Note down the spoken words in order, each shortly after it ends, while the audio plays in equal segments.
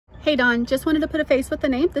Hey Don, just wanted to put a face with the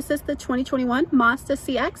name. This is the 2021 Mazda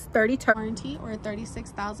CX-30 Turbo. Warranty or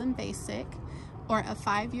 36,000 basic, or a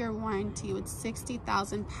 5-year warranty with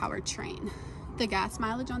 60,000 powertrain. The gas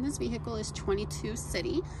mileage on this vehicle is 22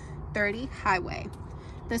 city, 30 highway.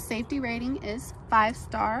 The safety rating is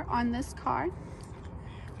 5-star on this car.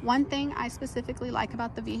 One thing I specifically like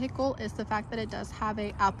about the vehicle is the fact that it does have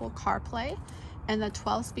a Apple CarPlay and the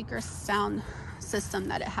 12-speaker sound system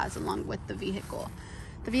that it has along with the vehicle.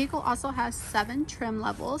 The vehicle also has 7 trim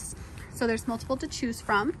levels, so there's multiple to choose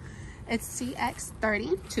from. It's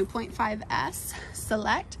CX-30, 2.5S,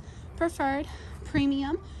 Select, Preferred,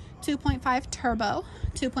 Premium, 2.5 Turbo,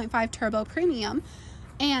 2.5 Turbo Premium,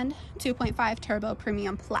 and 2.5 Turbo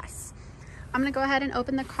Premium Plus. I'm gonna go ahead and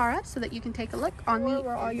open the car up so that you can take a look on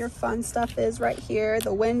where all your fun stuff is right here.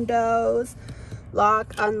 The windows,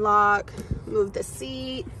 lock, unlock, move the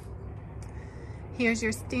seat. Here's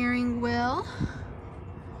your steering wheel.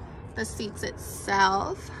 The seats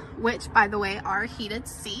itself, which by the way are heated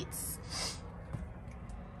seats.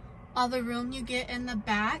 All the room you get in the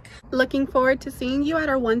back. Looking forward to seeing you at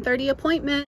our 1:30 appointment.